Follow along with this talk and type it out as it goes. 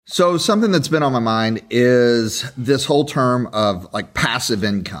So something that's been on my mind is this whole term of like passive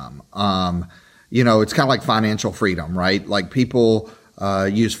income. It's kind of like financial freedom, right? Like people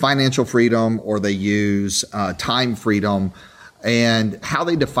use financial freedom or they use time freedom, and how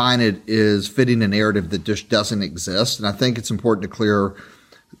they define it is fitting a narrative that just doesn't exist. And I think it's important to clear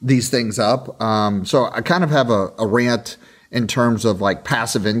these things up. So I kind of have a rant in terms of like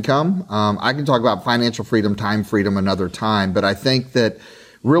passive income. I can talk about financial freedom, time freedom another time, but I think that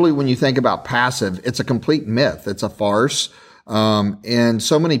really, when you think about passive, it's a complete myth. It's a farce. And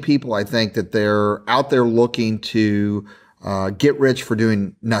so many people, I think that they're out there looking to get rich for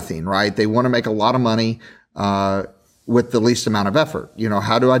doing nothing, right? They want to make a lot of money with the least amount of effort.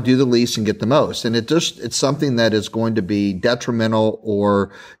 How do I do the least and get the most? And it's something that is going to be detrimental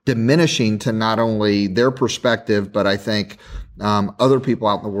or diminishing to not only their perspective, but I think other people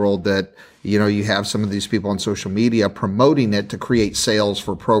out in the world that you have some of these people on social media promoting it to create sales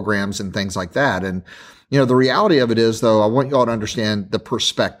for programs and things like that. And, the reality of it is, though, I want you all to understand the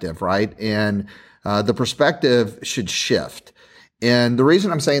perspective, right? And the perspective should shift. And the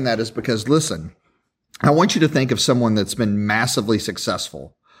reason I'm saying that is because, listen, I want you to think of someone that's been massively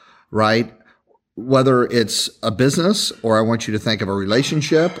successful, right? Whether it's a business, or I want you to think of a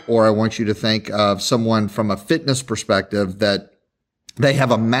relationship, or I want you to think of someone from a fitness perspective that they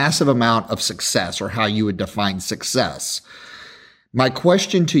have a massive amount of success, or how you would define success. My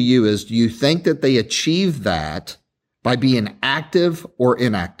question to you is, do you think that they achieve that by being active or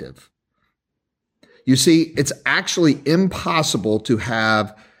inactive? You see, it's actually impossible to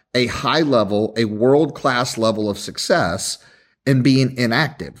have a high level, a world-class level of success and being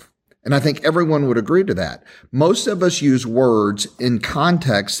inactive. And I think everyone would agree to that. Most of us use words in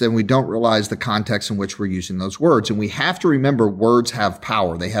context and we don't realize the context in which we're using those words. And we have to remember words have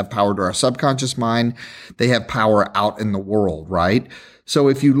power. They have power to our subconscious mind. They have power out in the world, right? So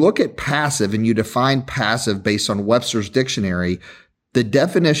if you look at passive and you define passive based on Webster's dictionary, the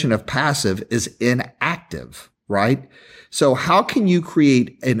definition of passive is inactive, right? So how can you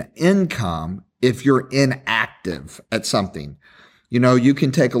create an income if you're inactive at something? You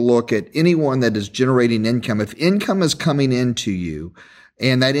can take a look at anyone that is generating income. If income is coming into you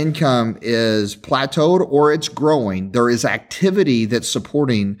and that income is plateaued or it's growing, there is activity that's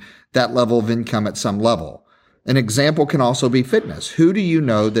supporting that level of income at some level. An example can also be fitness. Who do you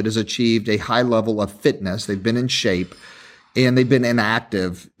know that has achieved a high level of fitness? They've been in shape and they've been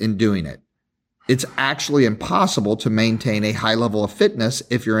inactive in doing it. It's actually impossible to maintain a high level of fitness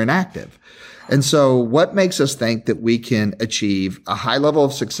if you're inactive. And so what makes us think that we can achieve a high level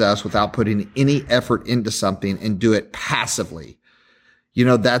of success without putting any effort into something and do it passively?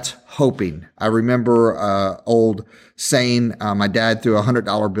 That's hoping. I remember old saying, my dad threw a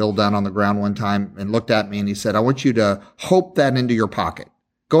 $100 bill down on the ground one time and looked at me and he said, I want you to hope that into your pocket.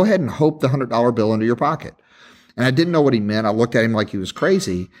 Go ahead and hope the $100 bill into your pocket. And I didn't know what he meant. I looked at him like he was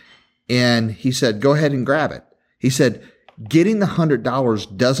crazy. And he said, go ahead and grab it. He said, getting the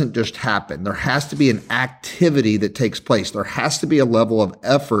 $100 doesn't just happen. There has to be an activity that takes place. There has to be a level of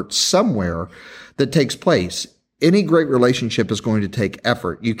effort somewhere that takes place. Any great relationship is going to take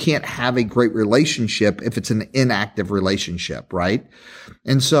effort. You can't have a great relationship if it's an inactive relationship, right?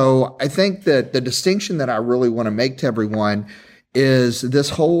 And so I think that the distinction that I really want to make to everyone is this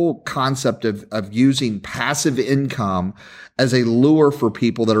whole concept of using passive income as a lure for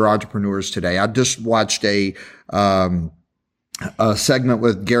people that are entrepreneurs today. I just watched a segment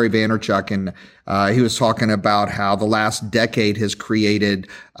with Gary Vaynerchuk, and he was talking about how the last decade has created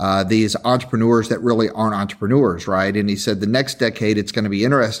these entrepreneurs that really aren't entrepreneurs, right? And he said the next decade, it's going to be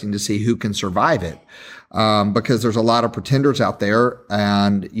interesting to see who can survive it. Because there's a lot of pretenders out there,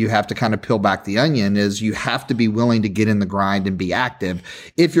 and you have to kind of peel back the onion. Is you have to be willing to get in the grind and be active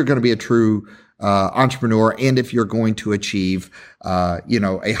if you're going to be a true entrepreneur, and if you're going to achieve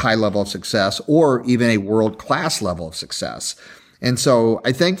a high level of success or even a world-class level of success. And so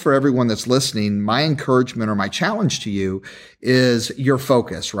I think for everyone that's listening, my encouragement or my challenge to you is your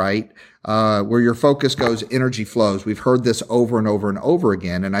focus, right? Where your focus goes, energy flows. We've heard this over and over and over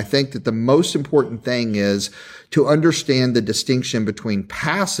again. And I think that the most important thing is to understand the distinction between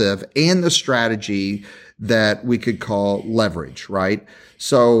passive and the strategy that we could call leverage, right?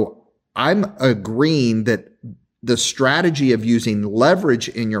 So I'm agreeing that the strategy of using leverage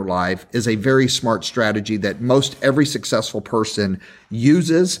in your life is a very smart strategy that most every successful person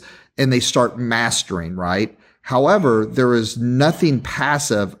uses and they start mastering, right? However, there is nothing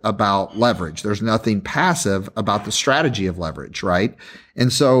passive about leverage. There's nothing passive about the strategy of leverage, right?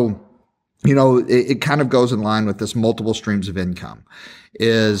 And so, it kind of goes in line with this multiple streams of income.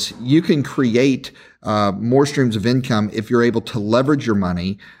 Is you can create more streams of income if you're able to leverage your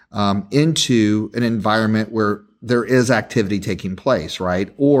money into an environment where there is activity taking place,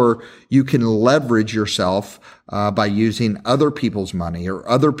 right? Or you can leverage yourself by using other people's money or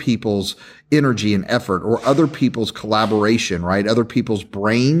other people's energy and effort or other people's collaboration, right? Other people's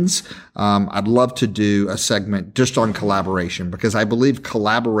brains. I'd love to do a segment just on collaboration because I believe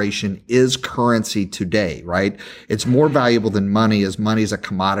collaboration is currency today, right? It's more valuable than money, as money is a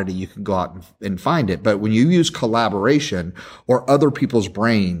commodity. You can go out and find it. But when you use collaboration or other people's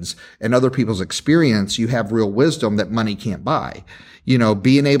brains and other people's experience, you have real wisdom that money can't buy. You know,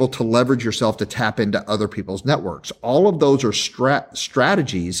 being able to leverage yourself to tap into other people's networks. All of those are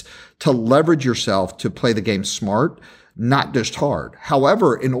strategies to leverage yourself to play the game smart, not just hard.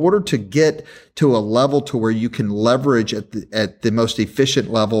 However, in order to get to a level to where you can leverage at the most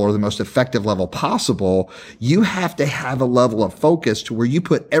efficient level or the most effective level possible, you have to have a level of focus to where you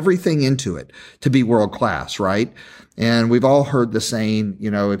put everything into it to be world class, right? And we've all heard the saying,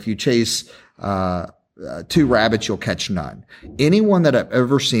 you know, if you chase, two rabbits, you'll catch none. Anyone that I've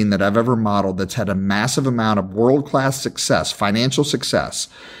ever seen, that I've ever modeled, that's had a massive amount of world-class success, financial success,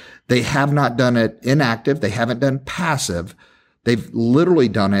 they have not done it inactive. They haven't done passive. They've literally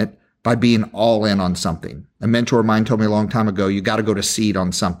done it by being all in on something. A mentor of mine told me a long time ago, you got to go to seed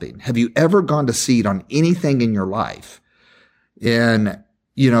on something. Have you ever gone to seed on anything in your life? And,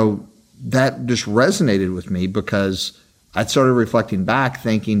 you know, that just resonated with me because I started reflecting back,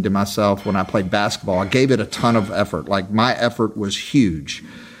 thinking to myself, when I played basketball, I gave it a ton of effort. Like, my effort was huge.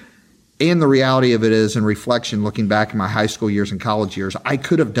 And the reality of it is, in reflection, looking back in my high school years and college years, I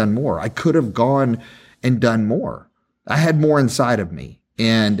could have done more. I could have gone and done more. I had more inside of me.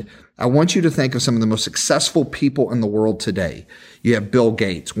 And I want you to think of some of the most successful people in the world today. You have Bill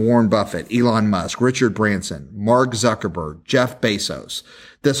Gates, Warren Buffett, Elon Musk, Richard Branson, Mark Zuckerberg, Jeff Bezos.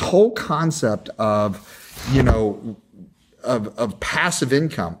 This whole concept of, you know, of passive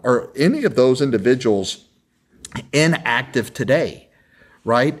income, or any of those individuals inactive today,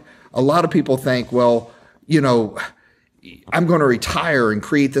 right? A lot of people think, well, you know, I'm going to retire and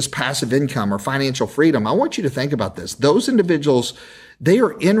create this passive income or financial freedom. I want you to think about this. Those individuals, they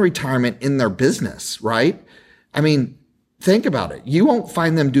are in retirement in their business, right? I mean, think about it. You won't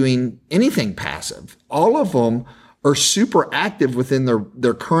find them doing anything passive. All of them are super active within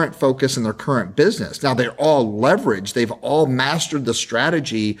their current focus and their current business. Now, they're all leveraged. They've all mastered the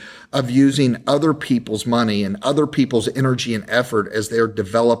strategy of using other people's money and other people's energy and effort as they're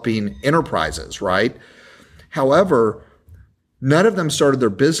developing enterprises, right? However, none of them started their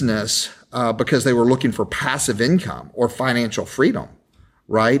business because they were looking for passive income or financial freedom,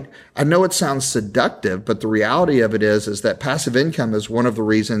 right? I know it sounds seductive, but the reality of it is that passive income is one of the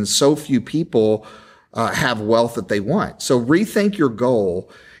reasons so few people have wealth that they want. So rethink your goal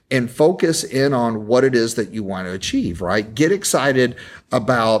and focus in on what it is that you want to achieve, right? Get excited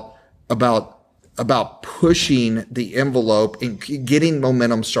about pushing the envelope and getting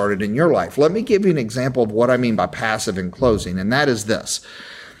momentum started in your life. Let me give you an example of what I mean by passive in closing. And that is this,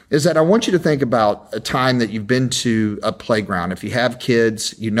 is that I want you to think about a time that you've been to a playground. If you have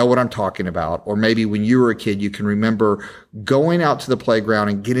kids, you know what I'm talking about. Or maybe when you were a kid, you can remember going out to the playground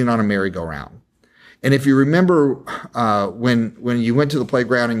and getting on a merry-go-round. And if you remember when you went to the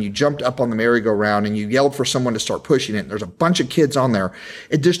playground and you jumped up on the merry-go-round and you yelled for someone to start pushing it, and there's a bunch of kids on there,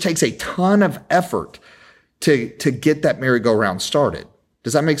 it just takes a ton of effort to get that merry-go-round started.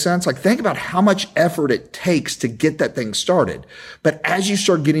 Does that make sense? Like, think about how much effort it takes to get that thing started. But as you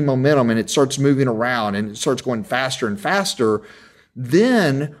start getting momentum and it starts moving around and it starts going faster and faster,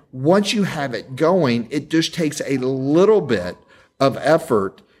 then once you have it going, it just takes a little bit of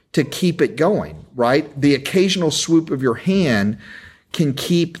effort to keep it going, right? The occasional swoop of your hand can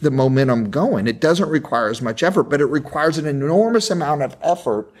keep the momentum going. It doesn't require as much effort, but it requires an enormous amount of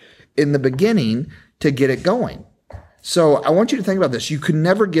effort in the beginning to get it going. So I want you to think about this. You could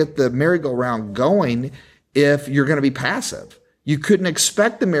never get the merry-go-round going if you're going to be passive. You couldn't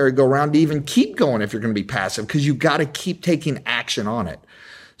expect the merry-go-round to even keep going if you're going to be passive, because you've got to keep taking action on it.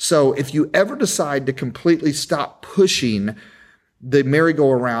 So if you ever decide to completely stop pushing the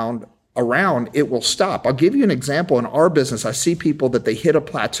merry-go-round around, it will stop. I'll give you an example. In our business, I see people that they hit a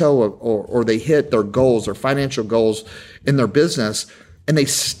plateau or they hit their goals, their financial goals in their business, and they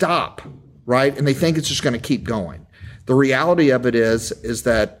stop, right? And they think it's just going to keep going. The reality of it is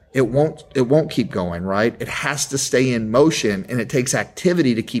that it won't keep going, right? It has to stay in motion, and it takes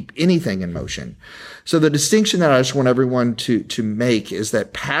activity to keep anything in motion. So the distinction that I just want everyone to make is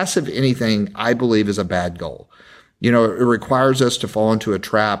that passive anything, I believe, is a bad goal. You know, it requires us to fall into a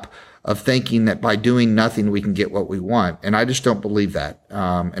trap of thinking that by doing nothing, we can get what we want. And I just don't believe that.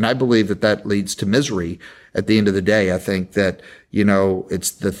 And I believe that that leads to misery at the end of the day. I think that,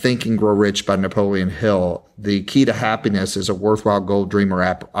 it's the Think and Grow Rich by Napoleon Hill. The key to happiness is a worthwhile goal, dream, or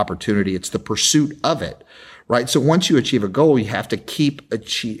opportunity. It's the pursuit of it, right? So once you achieve a goal, you have to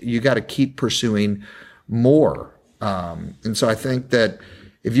you got to keep pursuing more. And so I think that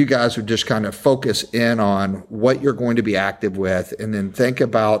if you guys would just kind of focus in on what you're going to be active with, and then think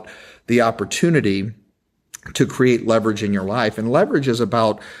about the opportunity to create leverage in your life. And leverage is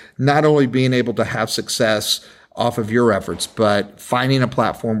about not only being able to have success off of your efforts, but finding a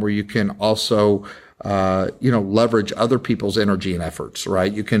platform where you can also, leverage other people's energy and efforts,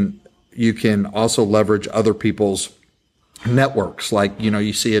 right? You can also leverage other people's networks. Like,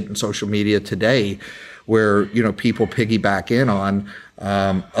 you see it in social media today where, people piggyback in on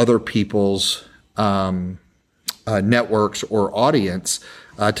other people's networks or audience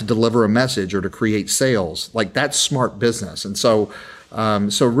to deliver a message or to create sales. Like, that's smart business. And so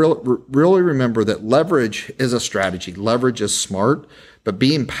really remember that leverage is a strategy. Leverage is smart, but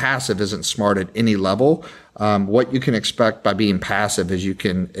being passive isn't smart at any level. What you can expect by being passive is you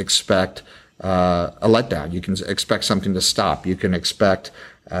can expect a letdown. You can expect something to stop. You can expect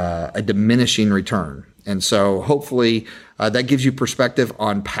a diminishing return. And so hopefully that gives you perspective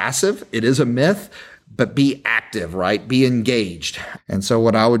on passive. It is a myth, but be active, right? Be engaged. And so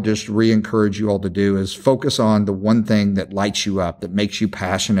what I would just re-encourage you all to do is focus on the one thing that lights you up, that makes you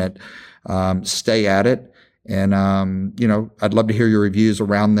passionate. Stay at it. And, I'd love to hear your reviews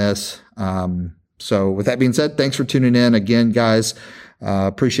around this. So with that being said, thanks for tuning in again, guys.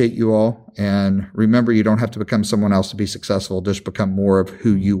 Appreciate you all. And remember, you don't have to become someone else to be successful. Just become more of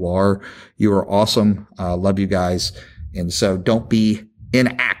who you are. You are awesome. Love you guys. And so don't be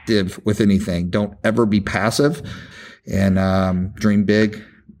inactive with anything. Don't ever be passive, and dream big,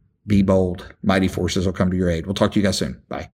 be bold. Mighty forces will come to your aid. We'll talk to you guys soon. Bye.